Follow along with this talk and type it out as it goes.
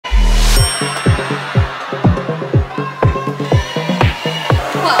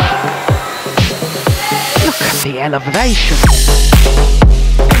the elevation.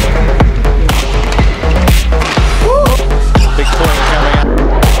 Big point coming up.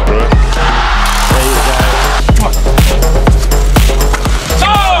 There you go.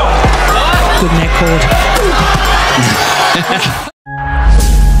 Good net cord.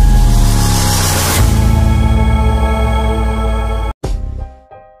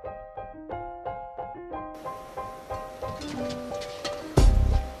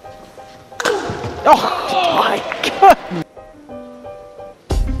 Oh my God!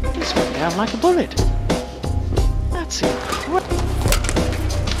 This went down like a bullet. That's incredible.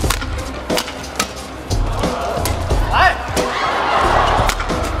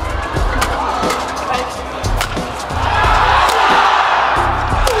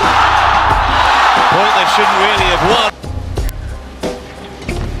 Point they shouldn't really have won.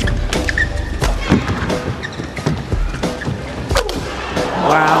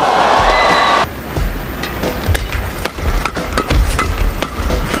 Wow.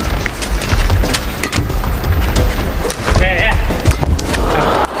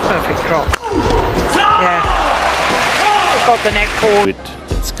 Perfect drop. Yeah. Got the net cord.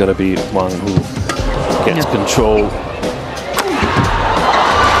 It's got to be one who gets control. Yeah,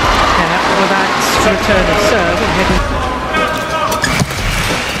 well, that's return of serve and heading.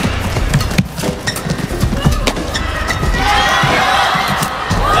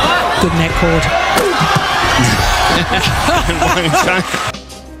 Good net cord.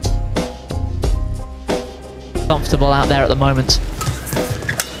 Comfortable out there at the moment.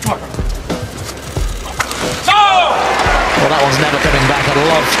 Well, that one's never coming back. I'd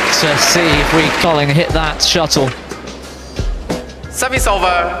love to see if we Kolding hit that shuttle. Service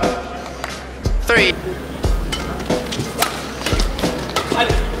over. 3.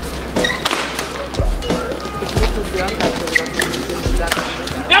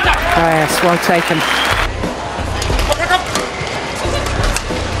 Oh yes, well taken.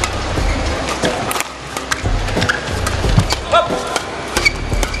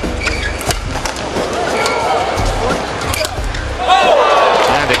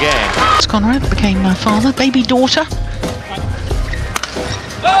 And again. Conrad became my father, baby daughter.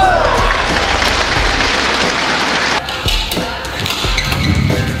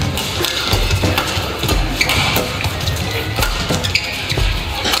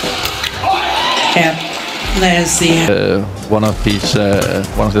 Yeah, there's the One of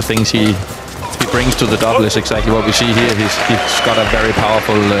the things he brings to the double is exactly what we see here. He's got a very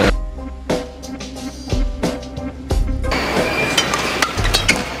powerful.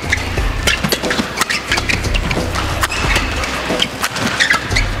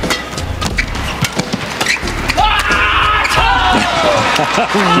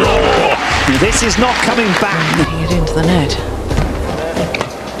 This is not coming back. Getting it into the net.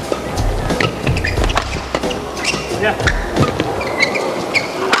 Yeah.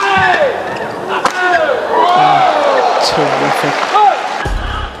 Terrific.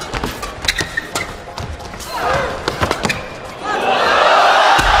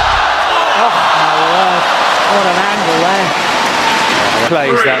 Oh my word. What an angle there.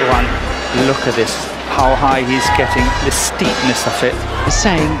 Plays that one. Look at this. How high he's getting, the steepness of it.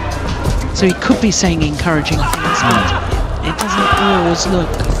 Saying, so he could be saying encouraging things, but it doesn't always look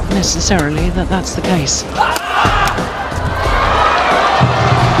necessarily that that's the case.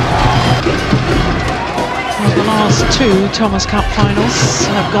 Well, the last 2 Thomas Cup finals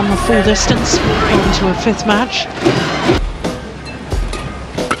have gone the full distance, gone to a 5th match.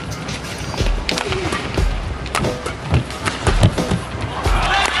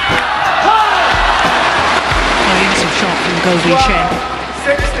 Goh V Shem,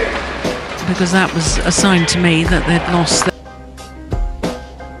 because that was a sign to me that they'd lost.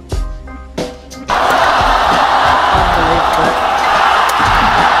 Unbelievable.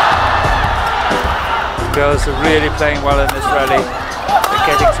 Girls are really playing well in this rally. They're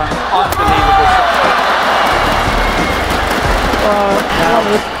getting some unbelievable shots.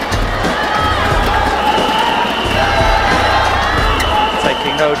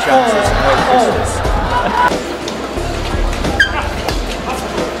 Taking no chances, no prisoners.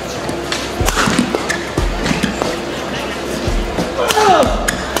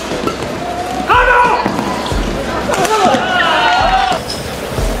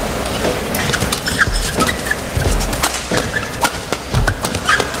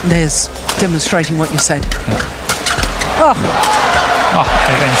 There's demonstrating what you said. Oh,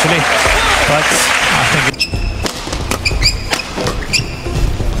 eventually, but I think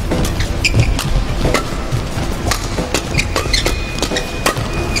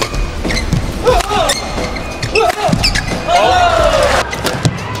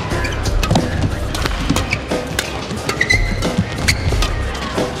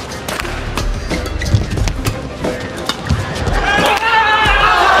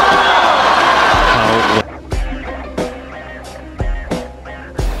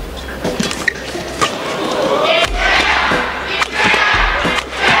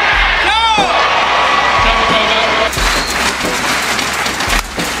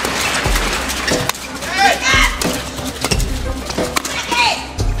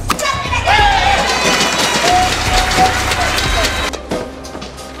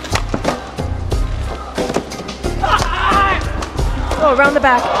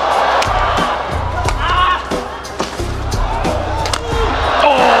back.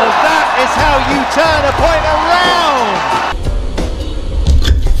 Oh, that is how you turn a point around!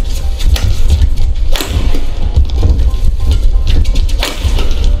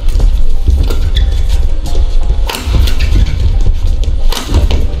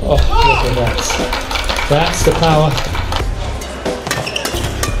 Oh, look at that. That's the power.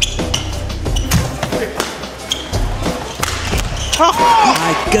 Oh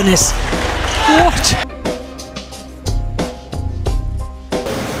my goodness. What?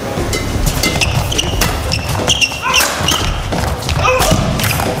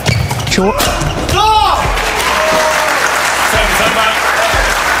 Short.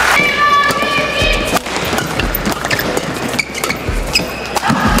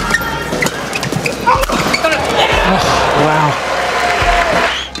 Oh, wow.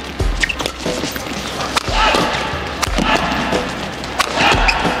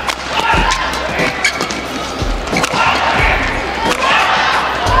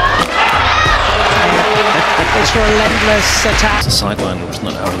 It's relentless attack. The sideline was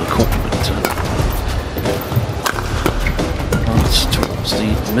not out of the court, but it's towards the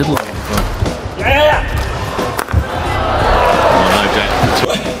middle of Oh, no, Jack.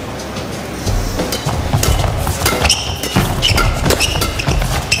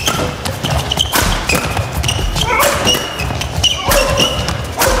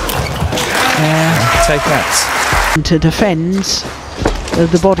 Take that. To defend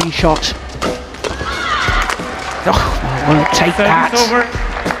the body shot. Oh, won't take that.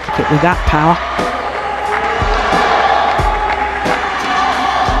 Hit with that power.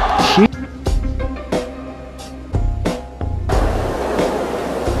 Shoot.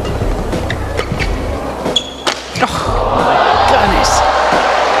 Oh my goodness.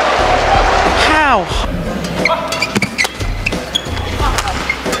 How?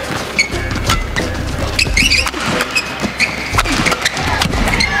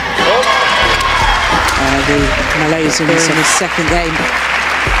 The Malaysians in his second game.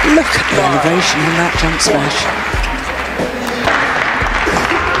 Look at the elevation in that jump smash.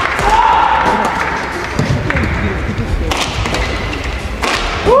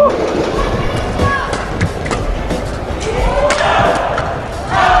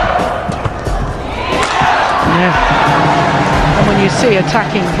 Yeah. And when you see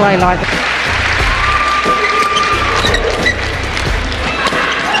attacking play like that.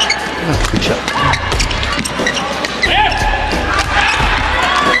 Oh, good shot.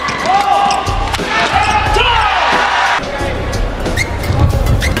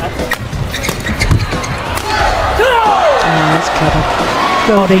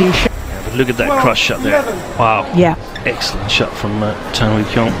 Yeah, but look at that cross shot there. Wow. Yeah. Excellent shot from Liang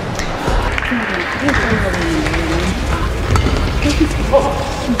Weikeng.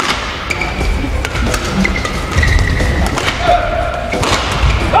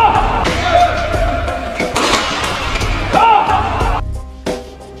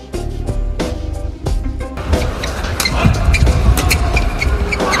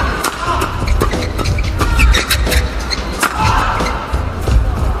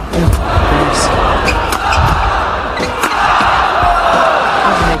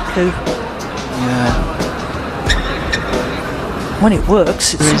 When it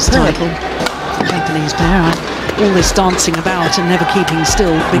works, it's title. Japanese pair, all this dancing about and never keeping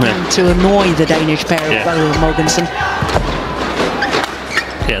still began to annoy the Danish pair of Boe and Mogensen.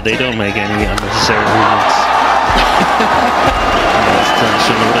 Yeah, they don't make any unnecessary movements.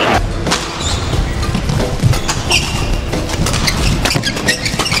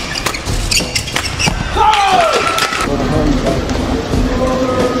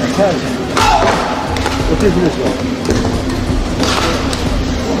 What is this one?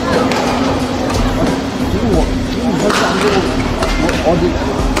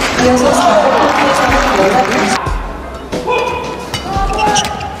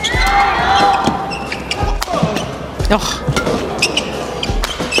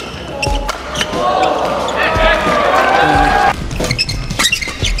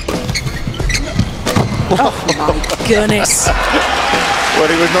 Oh my goodness. Well,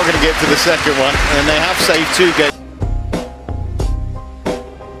 he was not going to get to the second one, and they have saved 2 games.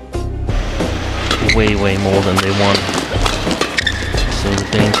 Way more than they won. So the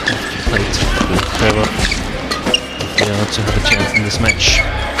Danes played clever if they are to have a chance in this match.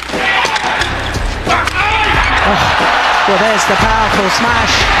 Oh, well, there's the powerful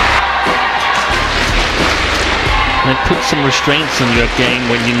smash. And it puts some restraints on your game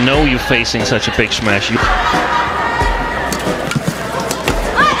when you know you're facing such a big smash.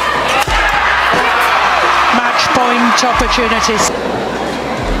 Match point opportunities.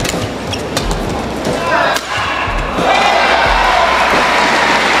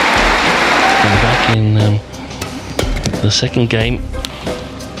 in the second game.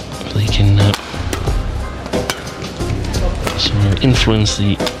 They can sort of influence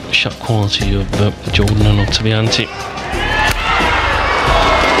the shot quality of Jordan and Ottavianti.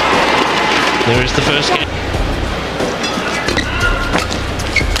 There is the first game.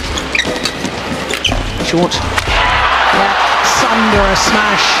 Short. Yeah, it's under a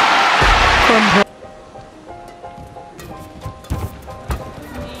smash from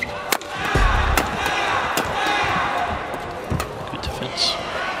Good defense.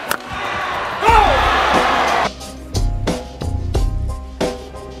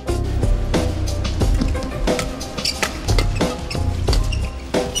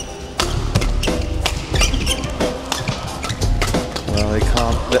 Well, they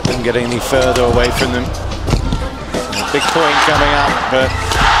can't let them get any further away from them. A big point coming up, but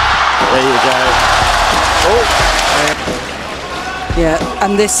there you go. Oh, Yeah,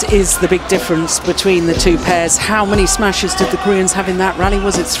 and this is the big difference between the two pairs. How many smashes did the Koreans have in that rally?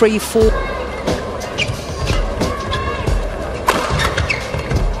 Was it 3, 4?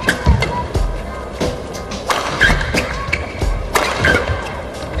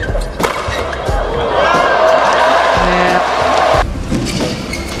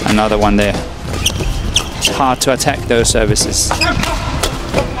 Another one there. It's hard to attack those services.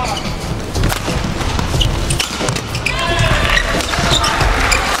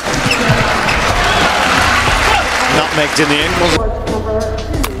 nutmegged in the end, wasn't it?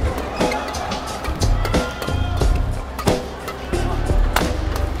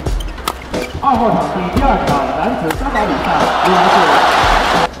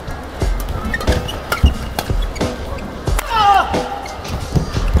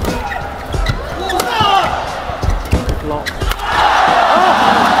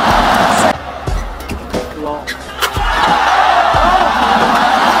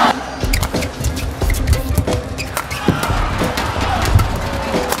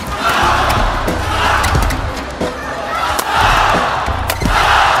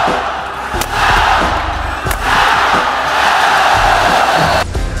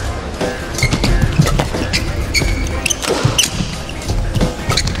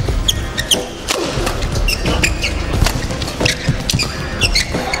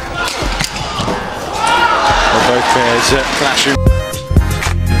 Both pairs clashing.